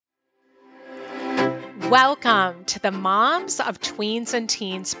Welcome to the Moms of Tweens and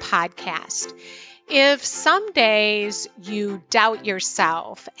Teens podcast. If some days you doubt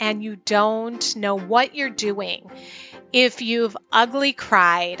yourself and you don't know what you're doing, if you've ugly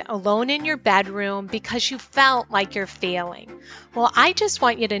cried alone in your bedroom because you felt like you're failing, well, I just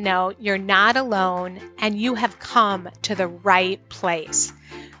want you to know you're not alone and you have come to the right place.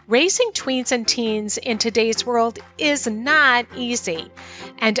 Raising tweens and teens in today's world is not easy,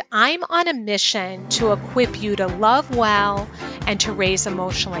 and I'm on a mission to equip you to love well and to raise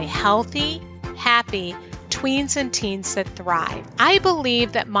emotionally healthy, happy tweens and teens that thrive. I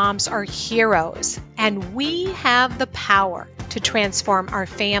believe that moms are heroes, and we have the power to transform our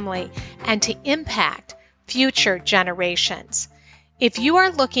family and to impact future generations. If you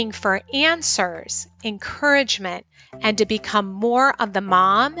are looking for answers, encouragement, and to become more of the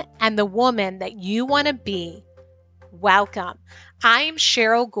mom and the woman that you want to be, welcome. I'm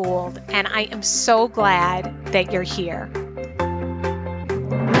Cheryl Gould, and I am so glad that you're here.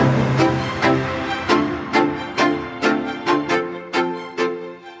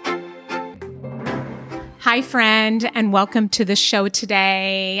 Hi, friend, and welcome to the show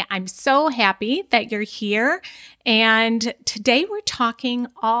today. I'm so happy that you're here. And today we're talking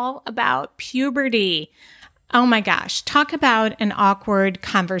all about puberty. Oh my gosh, talk about an awkward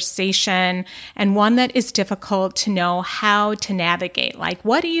conversation and one that is difficult to know how to navigate. Like,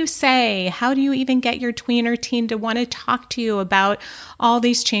 what do you say? How do you even get your tween or teen to want to talk to you about all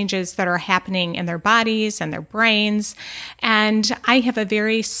these changes that are happening in their bodies and their brains? And I have a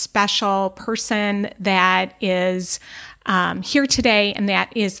very special person that is here today, and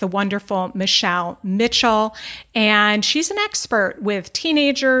that is the wonderful Michelle Mitchell. And she's an expert with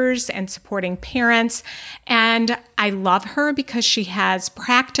teenagers and supporting parents. And I love her because she has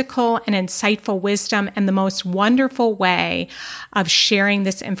practical and insightful wisdom and the most wonderful way of sharing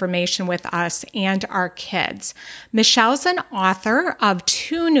this information with us and our kids. Michelle's an author of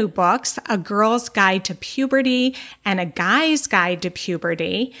 2 new books, A Girl's Guide to Puberty and A Guy's Guide to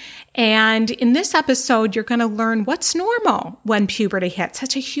Puberty. And in this episode, you're going to learn what's normal when puberty hits.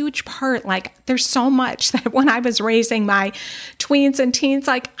 Such a huge part. Like, there's so much that when I was raising my tweens and teens,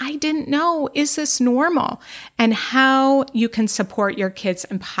 like, I didn't know, is this normal? And how you can support your kids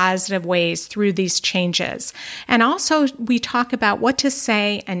in positive ways through these changes. And also, we talk about what to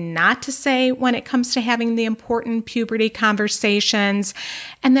say and not to say when it comes to having the important puberty conversations.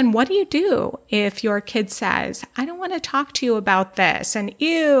 And then what do you do if your kid says, I don't want to talk to you about this, and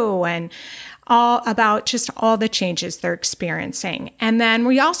ew, and all about just all the changes they're experiencing. And then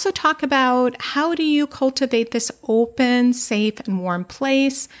we also talk about how do you cultivate this open, safe, and warm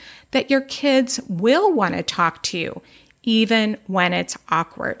place that your kids will want to talk to you, even when it's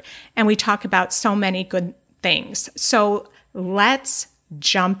awkward. And we talk about so many good things. So let's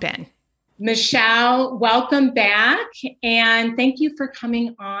jump in. Michelle, welcome back. And thank you for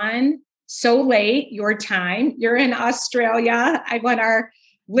coming on so late, your time. You're in Australia. I want our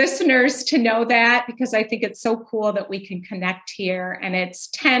listeners to know that because I think it's so cool that we can connect here. And it's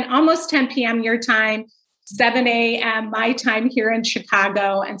almost 10 p.m. your time, 7 a.m. my time here in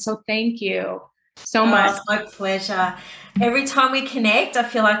Chicago. And so thank you so much. It's my pleasure. Every time we connect, I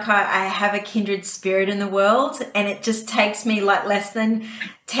feel like I have a kindred spirit in the world, and it just takes me like less than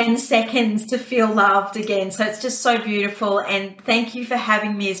 10 seconds to feel loved again. So it's just so beautiful. And thank you for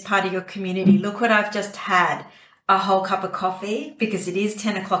having me as part of your community. Look what I've just had. A whole cup of coffee because it is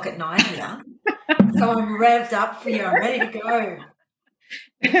 10 o'clock at night here. So I'm revved up for you. I'm ready to go.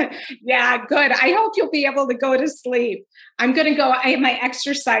 Yeah, good. I hope you'll be able to go to sleep. I'm going to go. I have my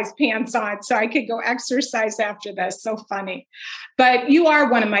exercise pants on, so I could go exercise after this. So funny. But you are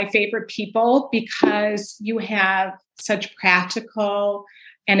one of my favorite people because you have such practical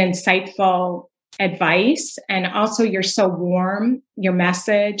and insightful advice. And also you're so warm, your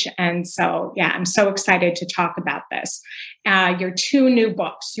message. And so, yeah, I'm so excited to talk about this. Your 2 new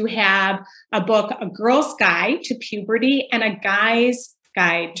books. You have a book, A Girl's Guide to Puberty and A Guy's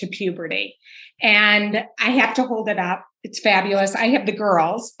Guide to Puberty. And I have to hold it up. It's fabulous. I have the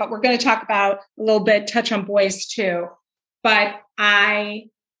girls, but we're going to talk about a little bit, touch on boys too. But I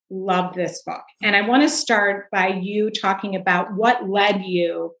love this book. And I want to start by you talking about what led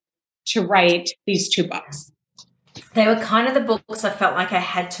you to write these 2 books. They were kind of the books I felt like I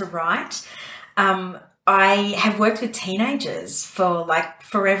had to write. I have worked with teenagers for like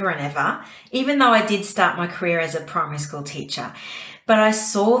forever and ever, even though I did start my career as a primary school teacher. But I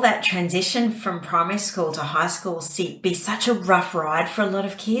saw that transition from primary school to high school be such a rough ride for a lot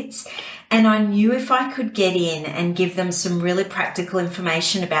of kids. And I knew if I could get in and give them some really practical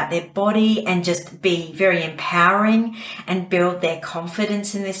information about their body and just be very empowering and build their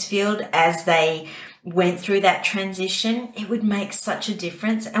confidence in this field as they went through that transition, it would make such a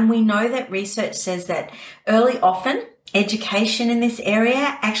difference. And we know that research says that often education in this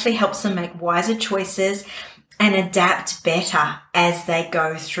area actually helps them make wiser choices and adapt better as they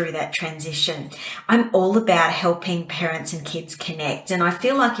go through that transition. I'm all about helping parents and kids connect. And I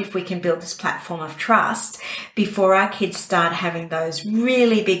feel like if we can build this platform of trust before our kids start having those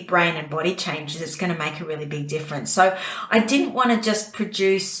really big brain and body changes, it's going to make a really big difference. So I didn't want to just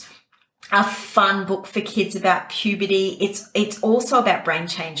produce a fun book for kids about puberty. It's also about brain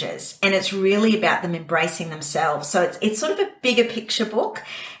changes, and it's really about them embracing themselves. So it's sort of a bigger picture book,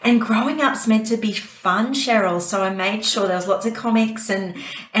 and growing up's meant to be fun, Cheryl. So I made sure there was lots of comics and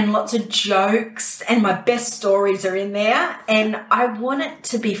lots of jokes, and my best stories are in there. And I want it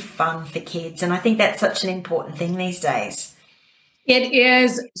to be fun for kids, and I think that's such an important thing these days. It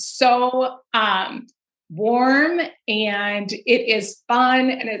is so warm, and it is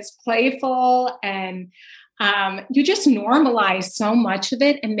fun, and it's playful, and you just normalize so much of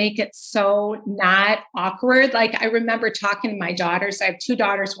it and make it so not awkward. Like, I remember talking to my daughters. I have 2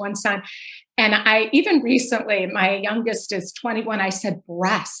 daughters, 1 son. And I even recently, my youngest is 21. I said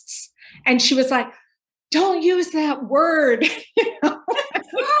breasts. And she was like, don't use that word.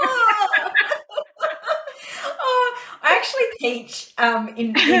 I actually teach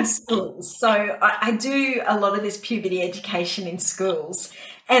in schools. So I do a lot of this puberty education in schools.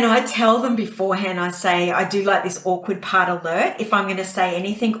 And I tell them beforehand, I say, I do like this awkward part alert. If I'm going to say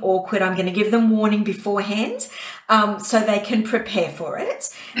anything awkward, I'm going to give them warning beforehand so they can prepare for it.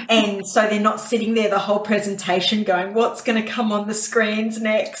 And so they're not sitting there the whole presentation going, what's going to come on the screens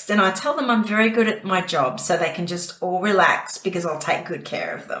next? And I tell them I'm very good at my job so they can just all relax because I'll take good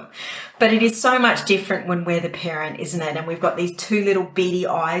care of them. But it is so much different when we're the parent, isn't it? And we've got these 2 little beady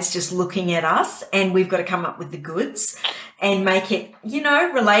eyes just looking at us, and we've got to come up with the goods and make it,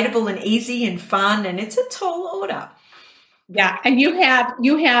 relatable and easy and fun. And it's a tall order. Yeah. And you have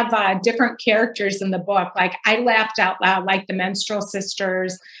different characters in the book. Like, I laughed out loud, like the menstrual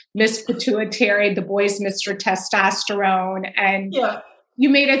sisters, Miss Pituitary, the boys, Mr. Testosterone. And you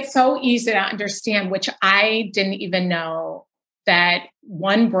made it so easy to understand, which I didn't even know, that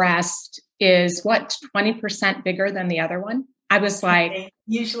one breast is 20% bigger than the other one. I was like,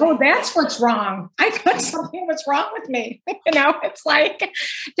 usually, oh, that's what's wrong. I thought something was wrong with me. It's like,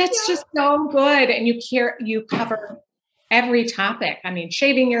 that's just so good. And you cover every topic. I mean,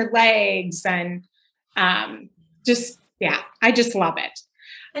 shaving your legs and I just love it.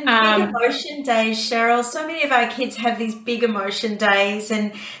 And big emotion days, Cheryl. So many of our kids have these big emotion days.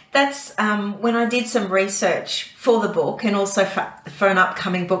 And that's when I did some research for the book and also for an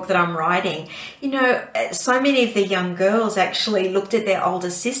upcoming book that I'm writing. So many of the young girls actually looked at their older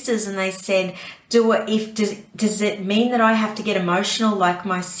sisters and they said, does it mean that I have to get emotional like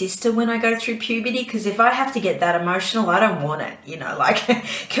my sister when I go through puberty? Because if I have to get that emotional, I don't want it.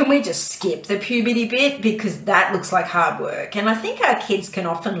 Can we just skip the puberty bit? Because that looks like hard work. And I think our kids can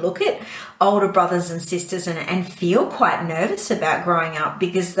often look at older brothers and sisters and feel quite nervous about growing up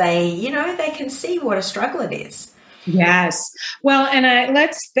because they can see what a struggle it is. Yes. Well, and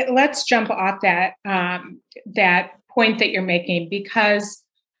let's jump off that point that you're making, because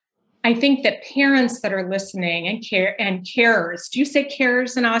I think that parents that are listening and carers, do you say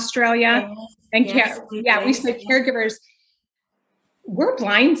carers in Australia? Yes, we say caregivers. We're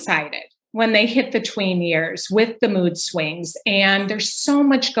blindsided when they hit the tween years with the mood swings. And there's so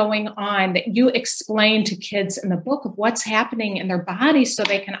much going on that you explain to kids in the book of what's happening in their bodies so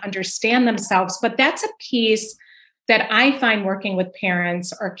they can understand themselves. But that's a piece that I find working with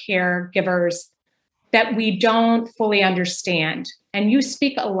parents or caregivers that we don't fully understand. And you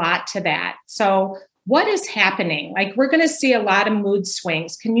speak a lot to that. So what is happening? Like, we're going to see a lot of mood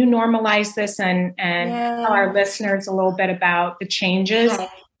swings. Can you normalize this and tell our listeners a little bit about the changes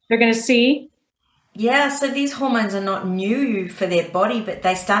they're going to see? Yeah, so these hormones are not new for their body, but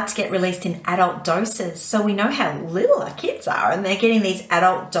they start to get released in adult doses. So we know how little our kids are, and they're getting these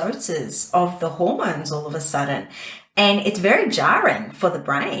adult doses of the hormones all of a sudden. And it's very jarring for the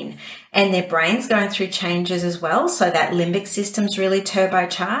brain, and their brain's going through changes as well. So that limbic system's really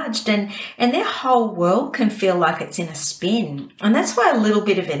turbocharged, and their whole world can feel like it's in a spin. And that's why a little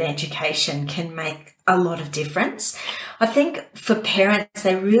bit of an education can make a lot of difference. I think for parents,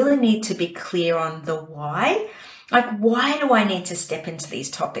 they really need to be clear on the why. Like, why do I need to step into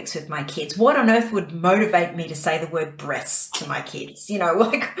these topics with my kids? What on earth would motivate me to say the word breasts to my kids?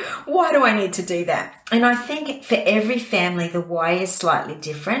 Why do I need to do that? And I think for every family, the why is slightly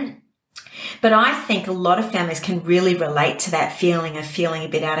different. But I think a lot of families can really relate to that feeling of feeling a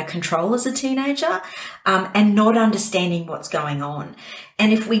bit out of control as a teenager and not understanding what's going on.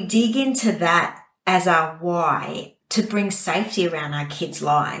 And if we dig into that as our why to bring safety around our kids'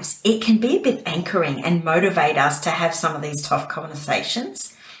 lives, it can be a bit anchoring and motivate us to have some of these tough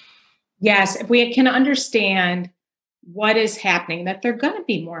conversations. Yes, if we can understand what is happening, that they're going to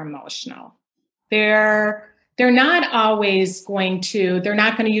be more emotional. They're not always going to, they're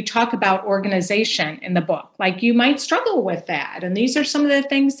not going to, you talk about organization in the book, like you might struggle with that. And these are some of the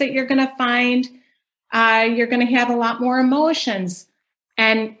things that you're going to find, you're going to have a lot more emotions.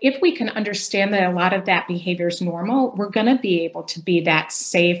 And if we can understand that a lot of that behavior is normal, we're going to be able to be that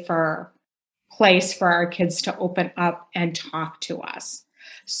safer place for our kids to open up and talk to us.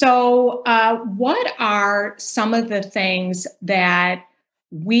 So, what are some of the things that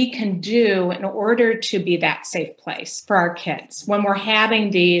we can do in order to be that safe place for our kids when we're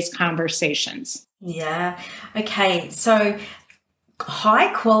having these conversations? Yeah. Okay. So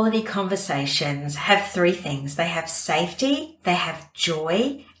high quality conversations have three things. They have safety, they have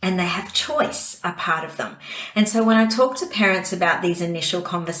joy, and they have choice a part of them. And so when I talk to parents about these initial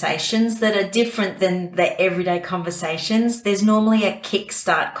conversations that are different than the everyday conversations, there's normally a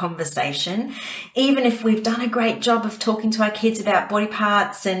kickstart conversation. Even if we've done a great job of talking to our kids about body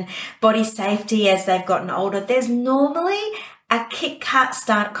parts and body safety as they've gotten older, there's normally a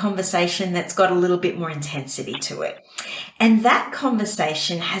kickstart conversation that's got a little bit more intensity to it. And that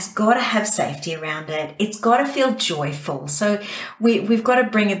conversation has got to have safety around it. It's got to feel joyful. So we've got to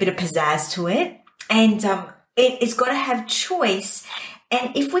bring a bit of pizzazz to it. And it's got to have choice.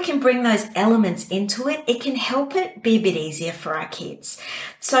 And if we can bring those elements into it, it can help it be a bit easier for our kids.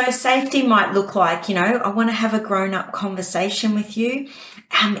 So safety might look like, I want to have a grown-up conversation with you.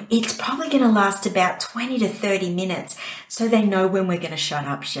 It's probably going to last about 20 to 30 minutes so they know when we're going to shut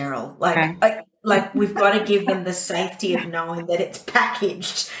up, Cheryl. Like we've got to give them the safety of knowing that it's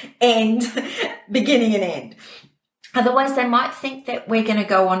packaged and beginning and end. Otherwise, they might think that we're going to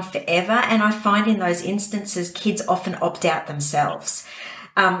go on forever. And I find in those instances, kids often opt out themselves.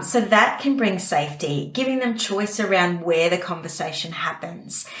 So that can bring safety, giving them choice around where the conversation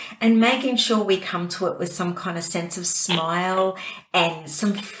happens and making sure we come to it with some kind of sense of smile and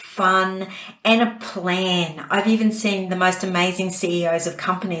some fun and a plan. I've even seen the most amazing CEOs of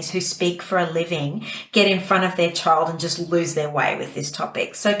companies who speak for a living get in front of their child and just lose their way with this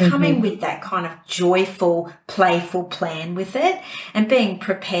topic. So coming with that kind of joyful, playful plan with it and being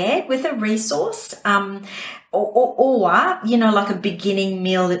prepared with a resource, or like a beginning,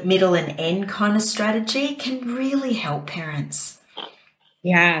 middle and end kind of strategy can really help parents.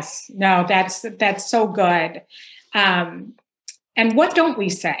 Yes, no, that's so good. And what don't we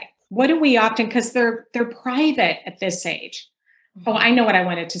say? What do we often, because they're private at this age. Oh, I know what I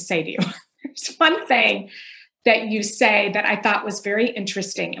wanted to say to you. There's one thing that you say that I thought was very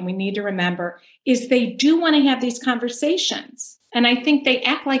interesting and we need to remember is they do want to have these conversations. And I think they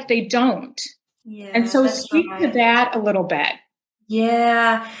act like they don't. Yeah, and so speak to that a little bit.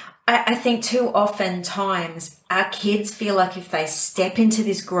 Yeah, I think too often times our kids feel like if they step into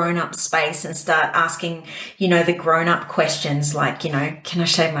this grown-up space and start asking, the grown-up questions like, can I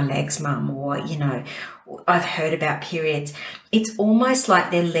shave my legs, mum? Or, I've heard about periods. It's almost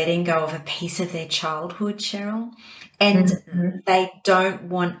like they're letting go of a piece of their childhood, Cheryl. And they don't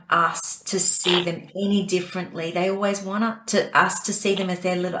want us to see them any differently. They always want us to see them as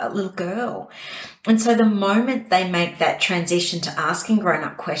their little girl. And so the moment they make that transition to asking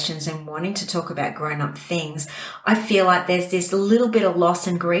grown-up questions and wanting to talk about grown-up things, I feel like there's this little bit of loss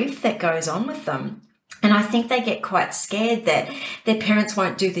and grief that goes on with them. And I think they get quite scared that their parents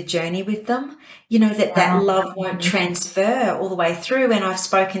won't do the journey with them, that love won't transfer all the way through. And I've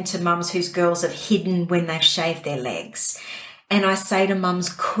spoken to mums whose girls have hidden when they've shaved their legs. And I say to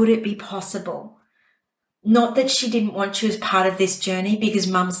mums, could it be possible? Not that she didn't want you as part of this journey, because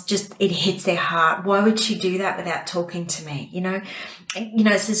mums it hits their heart. Why would she do that without talking to me?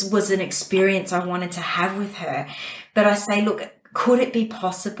 This was an experience I wanted to have with her. But I say, look, could it be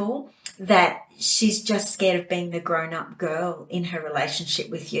possible that she's just scared of being the grown-up girl in her relationship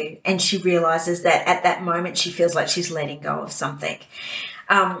with you, and she realizes that at that moment she feels like she's letting go of something?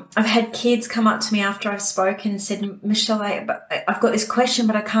 I've had kids come up to me after I've spoken and said, Michelle, I've got this question,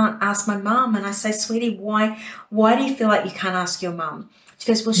 but I can't ask my mum. And I say, sweetie, why do you feel like you can't ask your mum? She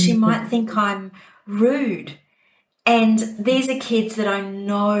goes, well, she might think I'm rude. And these are kids that I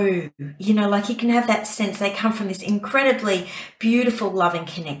know, like you can have that sense they come from this incredibly beautiful, loving,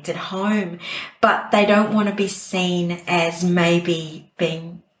 connected home, but they don't want to be seen as maybe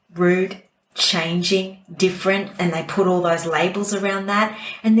being rude, changing, different, and they put all those labels around that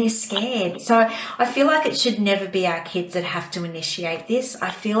and they're scared. So I feel like it should never be our kids that have to initiate this.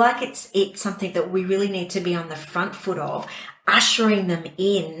 I feel like it's something that we really need to be on the front foot of, ushering them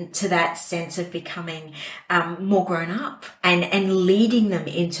in to that sense of becoming more grown up and leading them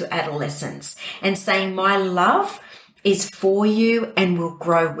into adolescence and saying, my love is for you and will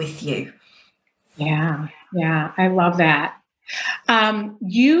grow with you. Yeah, yeah, I love that.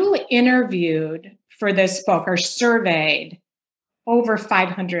 You interviewed for this book or surveyed over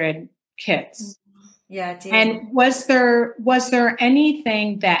 500 kids. Yeah, I did. And was there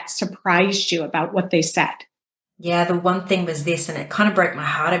anything that surprised you about what they said? Yeah, the one thing was this, and it kind of broke my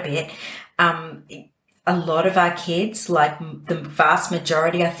heart a bit. A lot of our kids, like the vast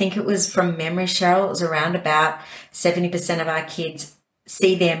majority, I think it was from memory, Cheryl, it was around about 70% of our kids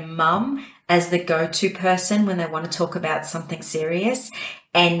see their mum as the go-to person when they want to talk about something serious.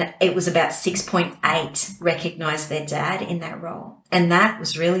 And it was about 6.8 recognize their dad in that role. And that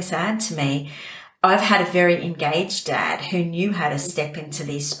was really sad to me. I've had a very engaged dad who knew how to step into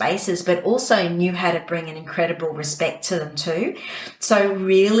these spaces, but also knew how to bring an incredible respect to them too. So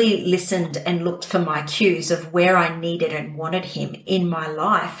really listened and looked for my cues of where I needed and wanted him in my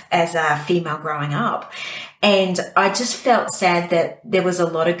life as a female growing up. And I just felt sad that there was a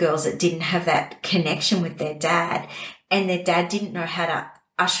lot of girls that didn't have that connection with their dad, and their dad didn't know how to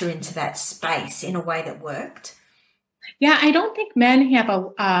usher into that space in a way that worked. Yeah, I don't think men have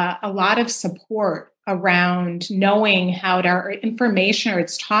a lot of support around knowing how to, or information, or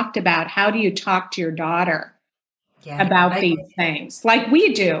it's talked about, how do you talk to your daughter about these things like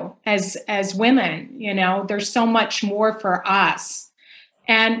we do as women. You know, there's so much more for us.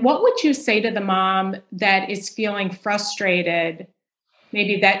 And what would you say to the mom that is feeling frustrated,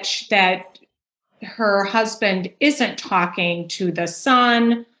 maybe that her husband isn't talking to the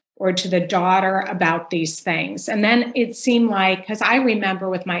son or to the daughter about these things? And then it seemed like, because I remember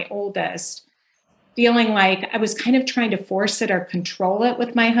with my oldest, feeling like I was kind of trying to force it or control it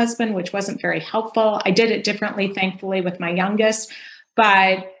with my husband, which wasn't very helpful. I did it differently, thankfully, with my youngest.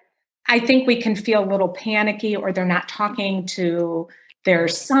 But I think we can feel a little panicky, or they're not talking to their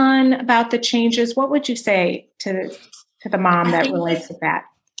son about the changes. What would you say to the mom that relates to that?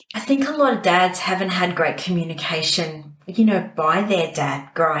 I think a lot of dads haven't had great communication, by their dad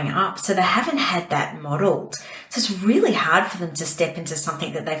growing up. So they haven't had that modeled. So it's really hard for them to step into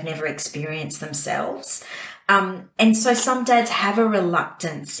something that they've never experienced themselves. And so some dads have a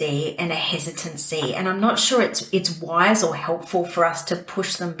reluctancy and a hesitancy, and I'm not sure it's wise or helpful for us to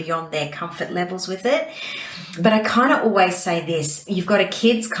push them beyond their comfort levels with it. But I kind of always say this: you've got a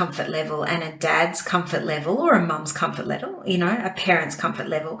kid's comfort level and a dad's comfort level, or a mum's comfort level, a parent's comfort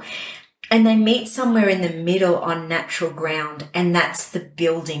level. And they meet somewhere in the middle on natural ground, and that's the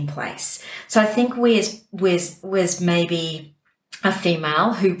building place. So I think we as maybe a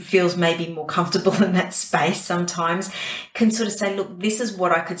female who feels maybe more comfortable in that space sometimes can sort of say, look, this is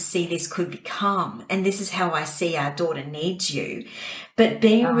what I could see this could become, and this is how I see our daughter needs you. But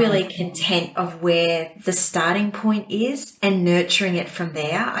being really content of where the starting point is and nurturing it from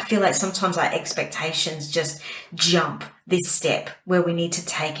there. I feel like sometimes our expectations just jump this step where we need to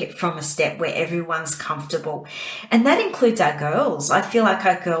take it from a step where everyone's comfortable. And that includes our girls. I feel like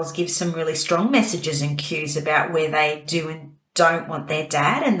our girls give some really strong messages and cues about where they do and don't want their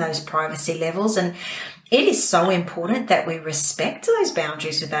dad and those privacy levels. And it is so important that we respect those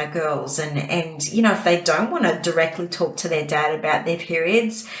boundaries with our girls. And if they don't want to directly talk to their dad about their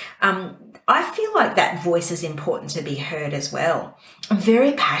periods, I feel like that voice is important to be heard as well. I'm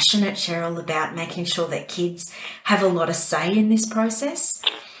very passionate, Cheryl, about making sure that kids have a lot of say in this process.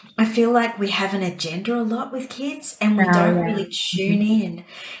 I feel like we have an agenda a lot with kids, and we don't really tune in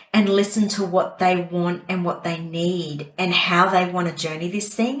and listen to what they want and what they need and how they want to journey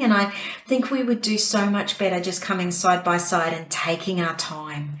this thing. And I think we would do so much better just coming side by side and taking our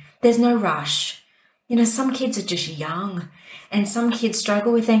time. There's no rush. Some kids are just young, and some kids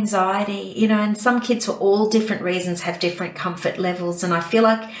struggle with anxiety, and some kids for all different reasons have different comfort levels. And I feel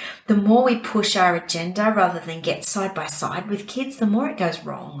like the more we push our agenda rather than get side by side with kids, the more it goes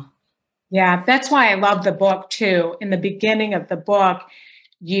wrong. Yeah, that's why I love the book too. In the beginning of the book,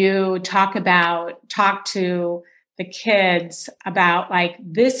 you talk to the kids about like,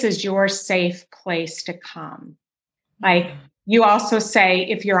 this is your safe place to come. Like you also say,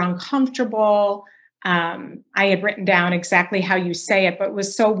 if you're uncomfortable, I had written down exactly how you say it, but it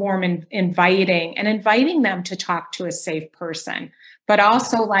was so warm and inviting them to talk to a safe person. But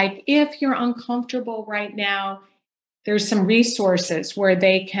also like, if you're uncomfortable right now, there's some resources where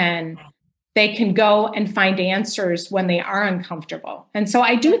they can go and find answers when they are uncomfortable. And so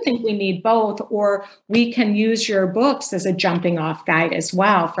I do think we need both, or we can use your books as a jumping off guide as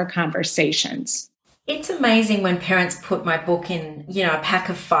well for conversations. It's amazing when parents put my book in, a pack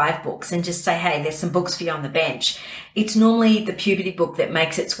of 5 books and just say, hey, there's some books for you on the bench. It's normally the puberty book that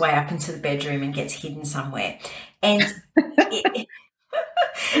makes its way up into the bedroom and gets hidden somewhere. And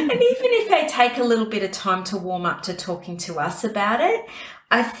and even if they take a little bit of time to warm up to talking to us about it,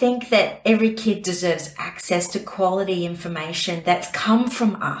 I think that every kid deserves access to quality information that's come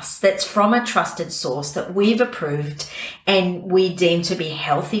from us, that's from a trusted source that we've approved and we deem to be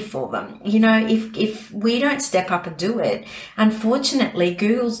healthy for them. If we don't step up and do it, unfortunately,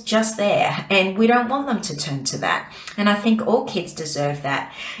 Google's just there and we don't want them to turn to that. And I think all kids deserve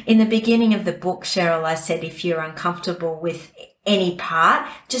that. In the beginning of the book, Cheryl, I said, if you're uncomfortable with any part,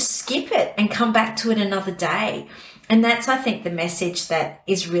 just skip it and come back to it another day. And that's, I think, the message that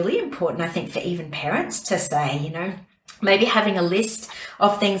is really important, I think, for even parents to say, maybe having a list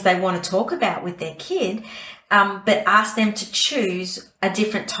of things they want to talk about with their kid, but ask them to choose a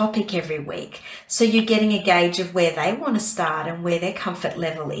different topic every week. So you're getting a gauge of where they want to start and where their comfort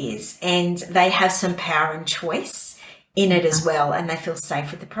level is. And they have some power and choice in it as well, and they feel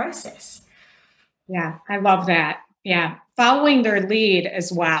safe with the process. Yeah, I love that. Yeah, following their lead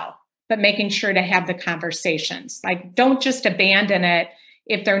as well, but making sure to have the conversations. Like, don't just abandon it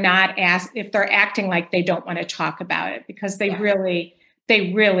if they're if they're acting like they don't want to talk about it, because they really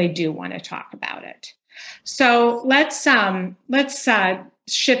do want to talk about it. So let's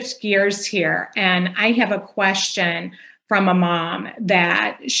shift gears here. And I have a question from a mom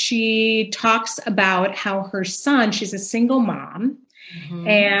that she talks about how her son, she's a single mom,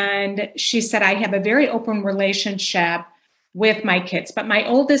 and she said, I have a very open relationship with my kids, but my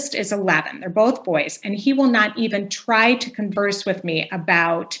oldest is 11. They're both boys, and he will not even try to converse with me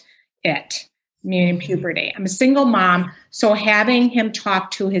about it, meaning puberty. I'm a single mom, so having him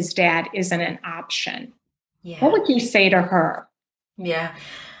talk to his dad isn't an option. Yeah. What would you say to her? Yeah.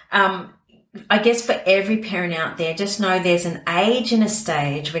 I guess for every parent out there, just know there's an age and a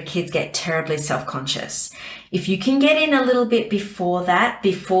stage where kids get terribly self-conscious. If you can get in a little bit before that,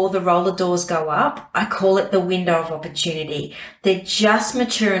 before the roller doors go up, I call it the window of opportunity. They're just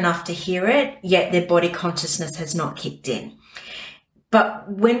mature enough to hear it, yet their body consciousness has not kicked in.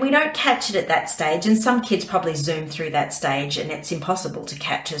 But when we don't catch it at that stage, and some kids probably zoom through that stage and it's impossible to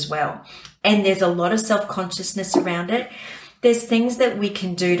catch as well, and there's a lot of self-consciousness around it, there's things that we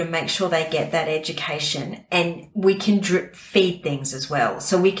can do to make sure they get that education, and we can drip feed things as well.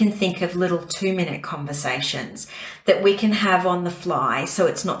 So we can think of little 2-minute conversations that we can have on the fly so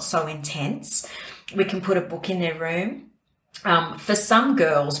it's not so intense. We can put a book in their room. For some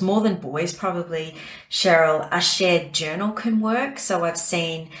girls, more than boys probably, Cheryl, a shared journal can work. So I've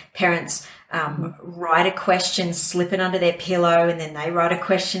seen parents write a question, slip it under their pillow, and then they write a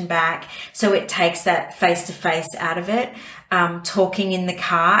question back. So it takes that face-to-face out of it. Talking in the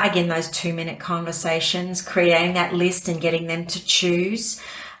car, again, those 2-minute conversations, creating that list and getting them to choose.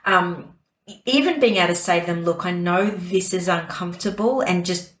 Even being able to say to them, look, I know this is uncomfortable, and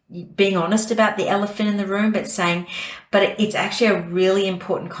just being honest about the elephant in the room, but saying, but it's actually a really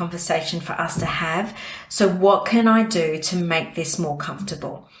important conversation for us to have. So what can I do to make this more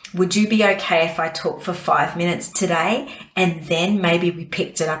comfortable? Would you be okay if I talk for 5 minutes today and then maybe we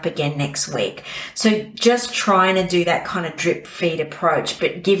picked it up again next week? So just trying to do that kind of drip feed approach,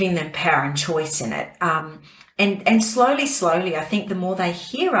 but giving them power and choice in it. And slowly, I think the more they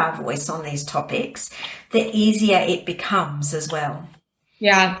hear our voice on these topics, the easier it becomes as well.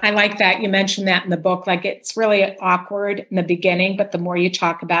 Yeah, I like that. You mentioned that in the book. Like, it's really awkward in the beginning, but the more you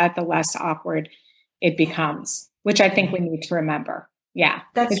talk about it, the less awkward it becomes, which I think we need to remember. Yeah.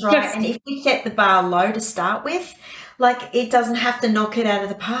 That's right. And if we set the bar low to start with, like, it doesn't have to knock it out of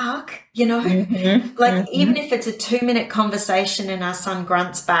the park, even if it's a 2-minute conversation and our son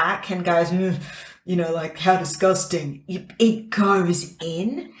grunts back and goes, like, how disgusting, it goes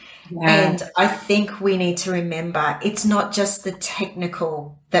in. Yeah. And I think we need to remember it's not just the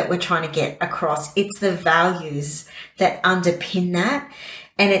technical that we're trying to get across. It's the values that underpin that.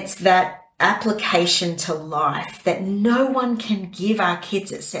 And it's that application to life that no one can give our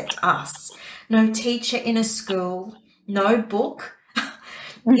kids except us. No teacher in a school, no book.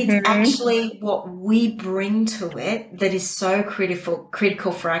 It's actually what we bring to it that is so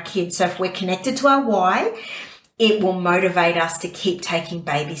critical for our kids. So if we're connected to our why, it will motivate us to keep taking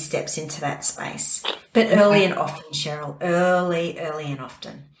baby steps into that space. But early and often, Cheryl, early and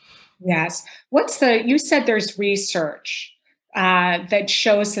often. Yes. You said there's research that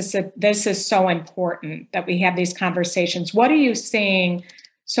shows us that this is so important, that we have these conversations. What are you seeing?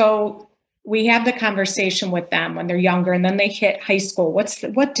 So we have the conversation with them when they're younger, and then they hit high school.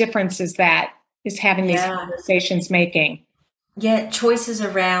 What difference is having these conversations making? Yeah, choices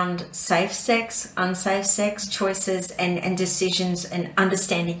around safe sex, unsafe sex, choices and decisions and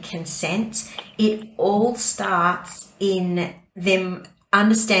understanding consent. It all starts in them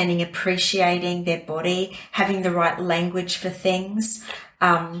understanding, appreciating their body, having the right language for things.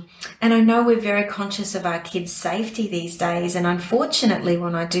 Um, and I know we're very conscious of our kids' safety these days. And unfortunately,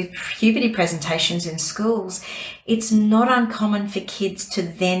 when I do puberty presentations in schools, it's not uncommon for kids to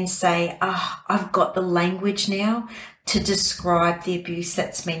then say, "Oh, I've got the language now to describe the abuse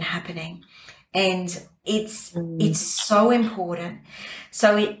that's been happening." And it's so important.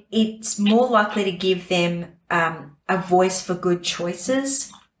 So it's more likely to give them a voice for good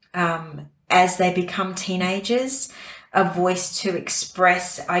choices as they become teenagers, a voice to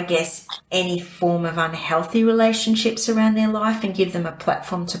express, I guess, any form of unhealthy relationships around their life and give them a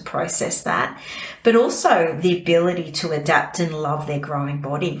platform to process that, but also the ability to adapt and love their growing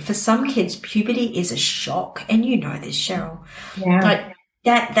body. For some kids, puberty is a shock, and you know this, Cheryl. Yeah. Like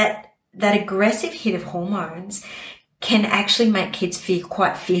that aggressive hit of hormones can actually make kids feel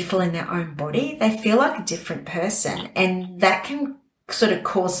quite fearful in their own body. They feel like a different person, and that can sort of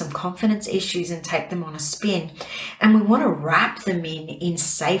cause some confidence issues and take them on a spin. And we want to wrap them in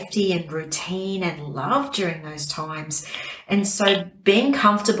safety and routine and love during those times. And so being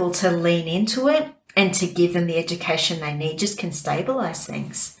comfortable to lean into it and to give them the education they need just can stabilize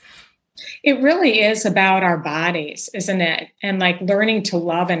things. It really is about our bodies, isn't it? And like learning to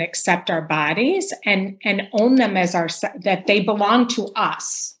love and accept our bodies and own them as that they belong to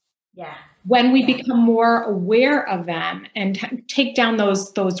us. Yeah. When we Yeah. become more aware of them and take down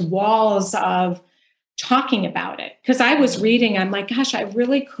those walls of talking about it. Because I was reading, I'm like, gosh, I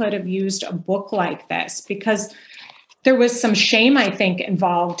really could have used a book like this, because there was some shame, I think,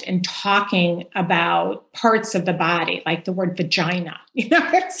 involved in talking about parts of the body, like the word vagina.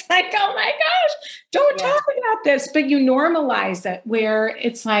 It's like, oh my gosh, don't talk about this. But you normalize it, where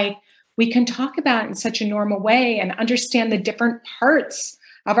it's like we can talk about it in such a normal way and understand the different parts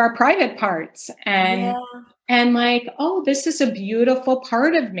of our private parts, and like, oh, this is a beautiful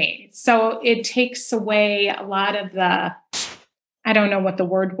part of me. So it takes away a lot of the, I don't know what the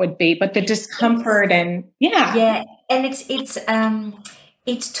word would be, but the discomfort and Yeah, and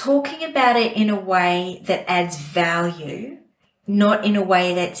it's talking about it in a way that adds value, not in a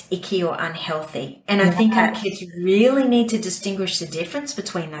way that's icky or unhealthy. And I think our kids really need to distinguish the difference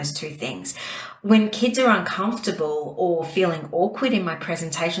between those two things. When kids are uncomfortable or feeling awkward in my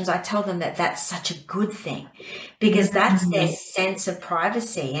presentations, I tell them that that's such a good thing, because that's their sense of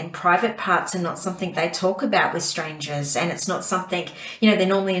privacy, and private parts are not something they talk about with strangers. And it's not something, they're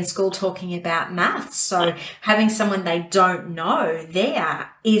normally in school talking about maths. So having someone they don't know there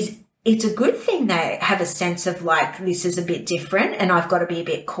it's a good thing. They have a sense of like, this is a bit different and I've got to be a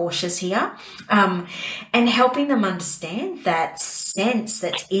bit cautious here. And helping them understand that sense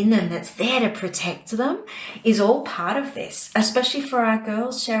that's in them, that's there to protect them, is all part of this, especially for our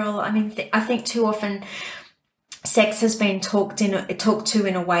girls, Cheryl. I mean, I think too often sex has been talked to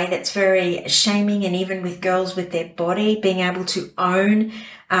in a way that's very shaming, and even with girls with their body, being able to own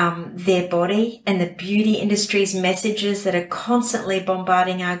their body, and the beauty industry's messages that are constantly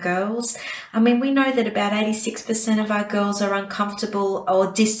bombarding our girls. I mean, we know that about 86% of our girls are uncomfortable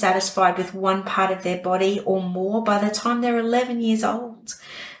or dissatisfied with one part of their body or more by the time they're 11 years old.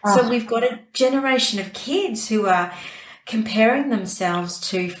 So we've got a generation of kids who are comparing themselves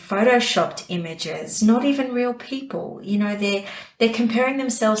to photoshopped images, not even real people. They're comparing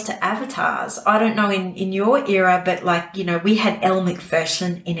themselves to avatars. I don't know in your era, but we had Elle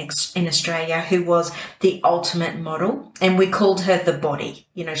Macpherson in Australia, who was the ultimate model, and we called her the body.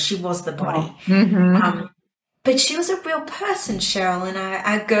 She was the body. But she was a real person, Cheryl, and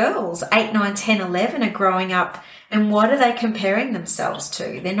our girls, 8, 9, 10, 11, are growing up, and what are they comparing themselves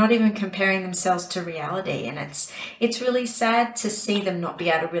to? They're not even comparing themselves to reality, and it's really sad to see them not be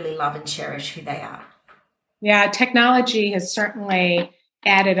able to really love and cherish who they are. Yeah, technology has certainly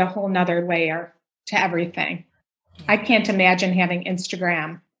added a whole nother layer to everything. Yeah. I can't imagine having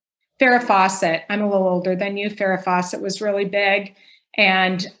Instagram. Farrah Fawcett, I'm a little older than you. Farrah Fawcett was really big.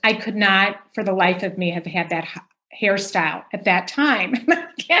 And I could not, for the life of me, have had that hairstyle at that time. I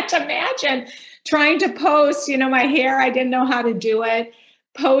can't imagine trying to post, my hair. I didn't know how to do it.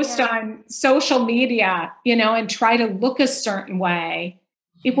 Post on social media, and try to look a certain way.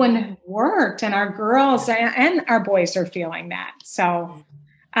 It wouldn't have worked. And our girls and our boys are feeling that. So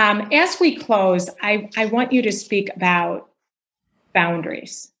as we close, I want you to speak about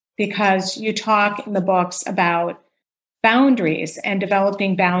boundaries, because you talk in the books about boundaries and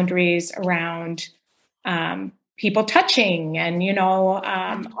developing boundaries around people touching and,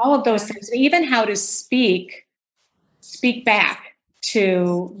 all of those things, even how to speak speak back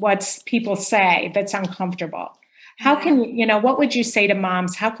to what people say that's uncomfortable. How Yeah. can, what would you say to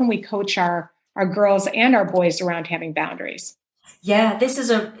moms? How can we coach our girls and our boys around having boundaries? Yeah, this is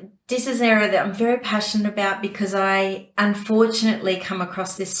an area that I'm very passionate about because I unfortunately come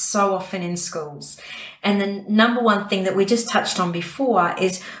across this so often in schools. And the number one thing that we just touched on before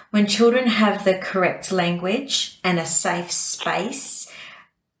is when children have the correct language and a safe space,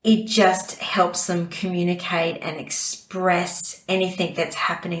 it just helps them communicate and express anything that's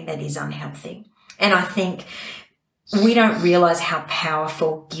happening that is unhealthy. And I think we don't realize how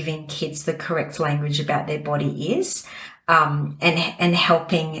powerful giving kids the correct language about their body is. And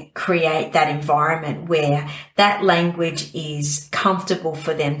helping create that environment where that language is comfortable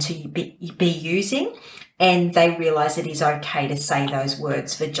for them to be using, and they realize it is okay to say those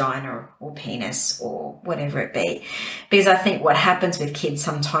words, vagina or penis or whatever it be. Because I think what happens with kids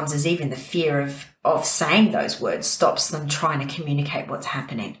sometimes is even the fear of saying those words stops them trying to communicate what's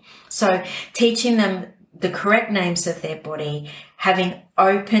happening. So teaching them the correct names of their body, having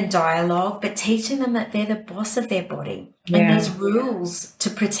open dialogue, but teaching them that they're the boss of their body. Yeah. And there's rules to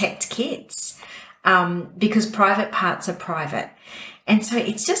protect kids because private parts are private. And so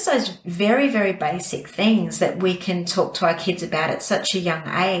it's just those very, very basic things that we can talk to our kids about at such a young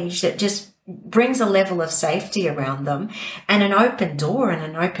age that just brings a level of safety around them and an open door and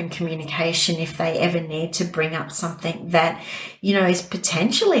an open communication if they ever need to bring up something that, is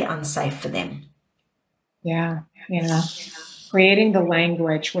potentially unsafe for them. Yeah. Creating the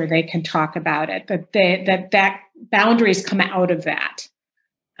language where they can talk about it, that boundaries come out of that.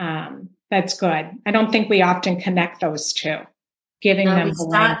 That's good. I don't think we often connect those two. Giving them the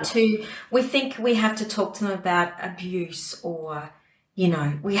language. We think we have to talk to them about abuse or,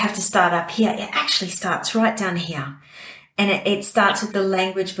 we have to start up here. It actually starts right down here. And it starts with the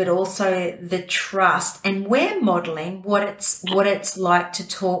language, but also the trust. And we're modeling what it's like to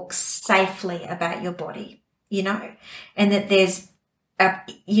talk safely about your body, and that there's,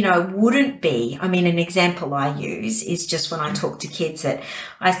 wouldn't be, an example I use is just when I talk to kids that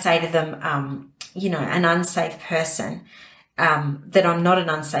I say to them, an unsafe person, that I'm not an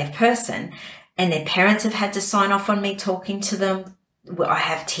unsafe person, and their parents have had to sign off on me talking to them. I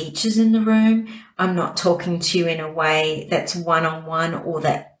have teachers in the room. I'm not talking to you in a way that's one-on-one or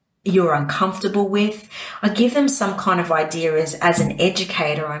that you're uncomfortable with. I give them some kind of idea as an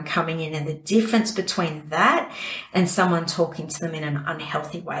educator, I'm coming in, and the difference between that and someone talking to them in an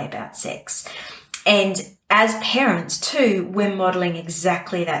unhealthy way about sex. And as parents too, we're modeling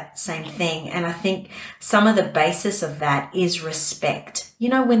exactly that same thing. And I think some of the basis of that is respect.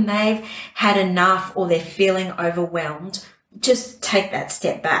 When they've had enough or they're feeling overwhelmed, just take that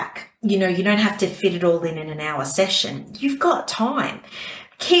step back. You don't have to fit it all in an hour session. You've got time.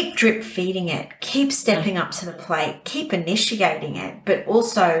 Keep drip feeding it. Keep stepping up to the plate. Keep initiating it, but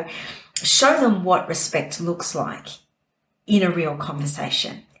also show them what respect looks like in a real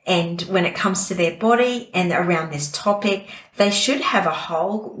conversation. And when it comes to their body and around this topic, they should have a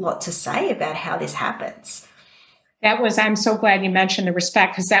whole lot to say about how this happens. I'm so glad you mentioned the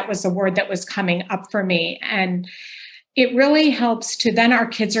respect, because that was the word that was coming up for me. And it really helps then our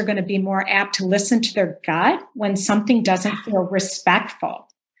kids are going to be more apt to listen to their gut when something doesn't feel respectful.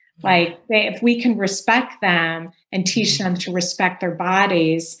 Like if we can respect them and teach them to respect their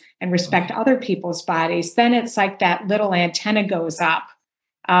bodies and respect other people's bodies, then it's like that little antenna goes up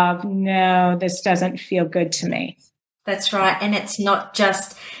of, no, this doesn't feel good to me. That's right. And it's not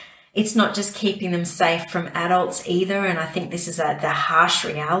just keeping them safe from adults either. And I think this is the harsh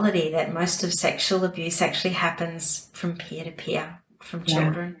reality that most of sexual abuse actually happens from peer to peer, from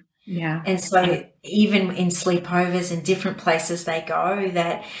children. Yeah. And so even in sleepovers and different places they go,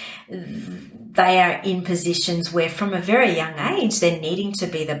 that they are in positions where from a very young age, they're needing to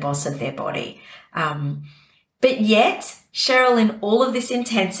be the boss of their body. But yet, Cheryl, in all of this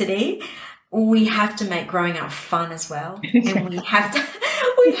intensity, we have to make growing up fun as well. And we have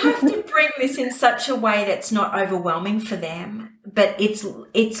to bring this in such a way that's not overwhelming for them, but it's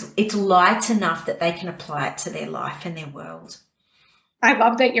light enough that they can apply it to their life and their world. I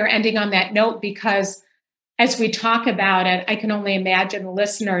love that you're ending on that note, because as we talk about it, I can only imagine the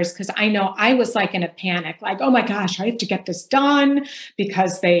listeners, because I know I was like in a panic, like, oh my gosh, I have to get this done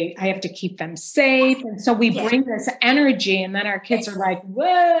because I have to keep them safe. And so we bring this energy, and then our kids are like,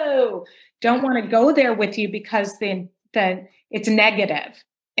 whoa, don't want to go there with you because then it's negative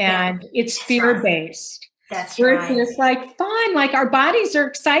and it's fear-based. That's We're right. just like, fun, like our bodies are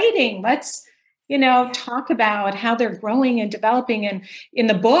exciting. Let's talk about how they're growing and developing. And in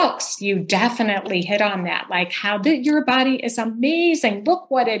the books, you definitely hit on that, like how your body is amazing.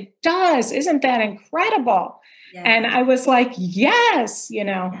 Look what it does. Isn't that incredible? Yeah. And I was like, yes,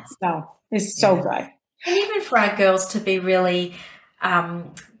 so it's so good. And even for our girls to be really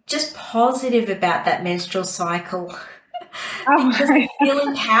just positive about that menstrual cycle. Because they feel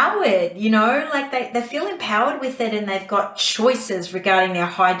empowered, like they feel empowered with it, and they've got choices regarding their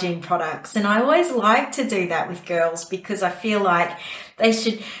hygiene products. And I always like to do that with girls because I feel like they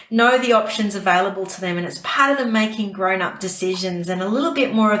should know the options available to them, and it's part of them making grown-up decisions, and a little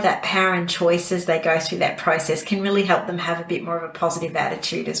bit more of that power and choice as they go through that process can really help them have a bit more of a positive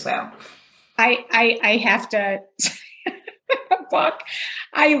attitude as well. I have to book.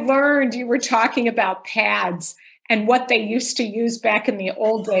 I learned you were talking about pads and what they used to use back in the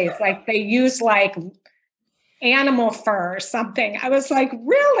old days. Like they use like animal fur or something. I was like,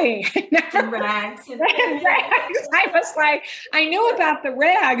 really? Rags. Rags. I was like, I knew about the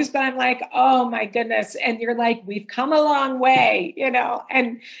rags, but I'm like, oh my goodness. And you're like, we've come a long way,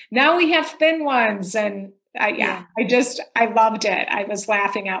 and now we have thin ones. And I loved it. I was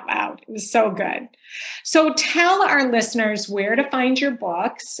laughing out loud. It was so good. So tell our listeners where to find your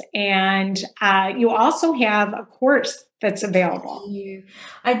books. And you also have a course that's available.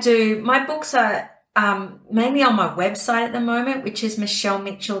 I do. My books are mainly on my website at the moment, which is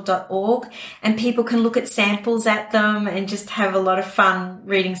michellemitchell.org. And people can look at samples at them and just have a lot of fun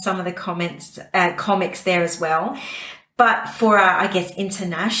reading some of the comics there as well. But for our,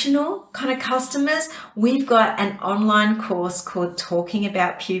 international kind of customers, we've got an online course called Talking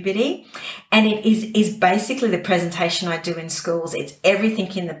About Puberty. And it is basically the presentation I do in schools. It's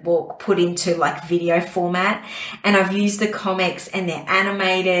everything in the book put into like video format. And I've used the comics and they're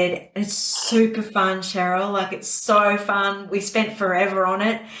animated. It's super fun, Cheryl. Like it's so fun. We spent forever on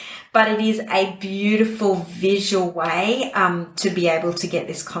it. But it is a beautiful visual way to be able to get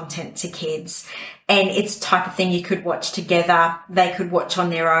this content to kids. And it's the type of thing you could watch together. They could watch on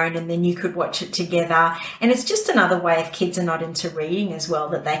their own and then you could watch it together. And it's just another way if kids are not into reading as well,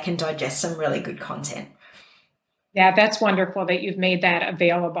 that they can digest some really good content. Yeah, that's wonderful that you've made that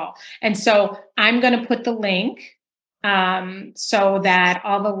available. And so I'm going to put the link so that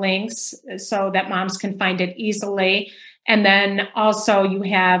all the links so that moms can find it easily. And then also you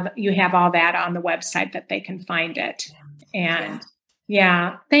have all that on the website that they can find it. And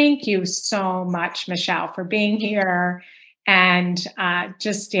thank you so much, Michelle, for being here. And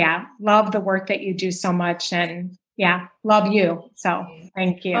love the work that you do so much. And love you. So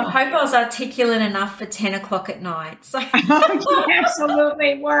thank you. I hope I was articulate enough for 10 o'clock at night. So. You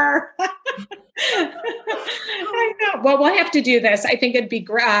absolutely were. I know. Well, we'll have to do this. I think it'd be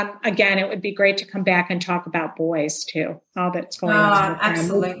again, it would be great to come back and talk about boys too. All that's going on.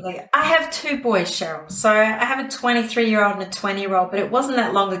 Absolutely. I have two boys, Cheryl. So I have a 23-year-old and a 20-year-old, but it wasn't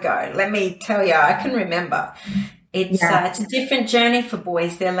that long ago. Let me tell you, I can remember. It's a different journey for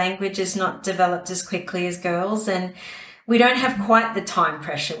boys. Their language is not developed as quickly as girls, and we don't have quite the time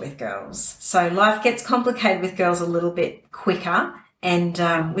pressure with girls. So life gets complicated with girls a little bit quicker. And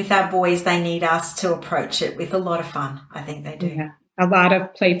with our boys, they need us to approach it with a lot of fun. I think they do. Yeah, a lot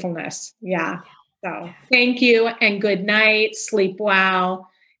of playfulness. Yeah. So thank you and good night. Sleep well.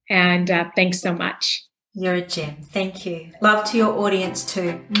 And thanks so much. You're a gem. Thank you. Love to your audience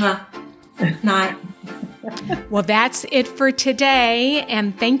too. Mwah. Night. Well, that's it for today.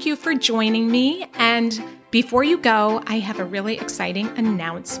 And thank you for joining me. And before you go, I have a really exciting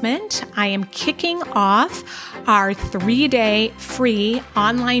announcement. I am kicking off our 3-day free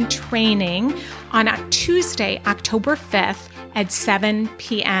online training on Tuesday, October 5th at 7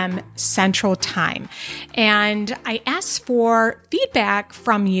 p.m. Central Time. And I asked for feedback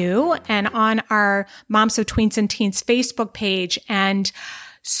from you and on our Moms of Tweens and Teens Facebook page. And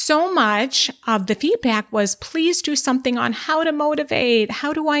so much of the feedback was, please do something on how to motivate.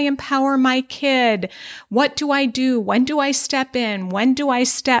 How do I empower my kid? What do I do? When do I step in? When do I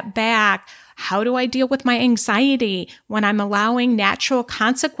step back? How do I deal with my anxiety when I'm allowing natural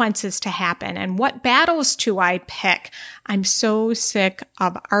consequences to happen? And what battles do I pick? I'm so sick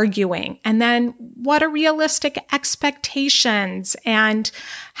of arguing. And then what are realistic expectations? And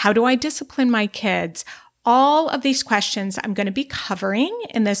how do I discipline my kids? All of these questions I'm going to be covering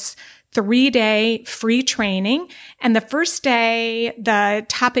in this 3-day free training. And the first day, the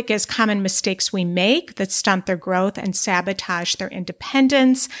topic is common mistakes we make that stunt their growth and sabotage their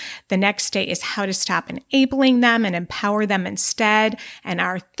independence. The next day is how to stop enabling them and empower them instead. And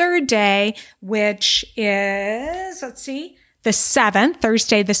our third day, which is,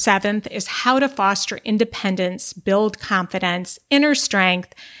 Thursday the 7th, is how to foster independence, build confidence, inner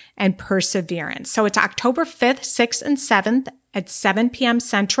strength, and perseverance. So it's October 5th, 6th, and 7th at 7 p.m.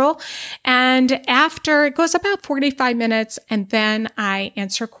 Central. And after, it goes about 45 minutes, and then I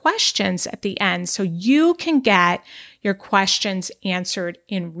answer questions at the end. So you can get your questions answered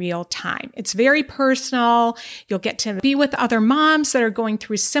in real time. It's very personal. You'll get to be with other moms that are going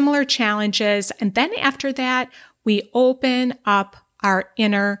through similar challenges. And then after that, we open up our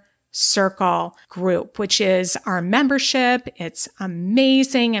Inner Circle group, which is our membership. It's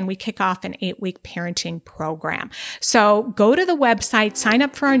amazing. And we kick off an 8-week parenting program. So go to the website, sign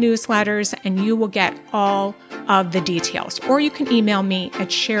up for our newsletters, and you will get all of the details. Or you can email me at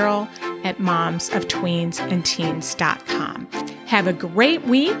Cheryl@momsoftweensandteens.com. Have a great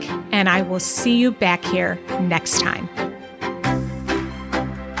week, and I will see you back here next time.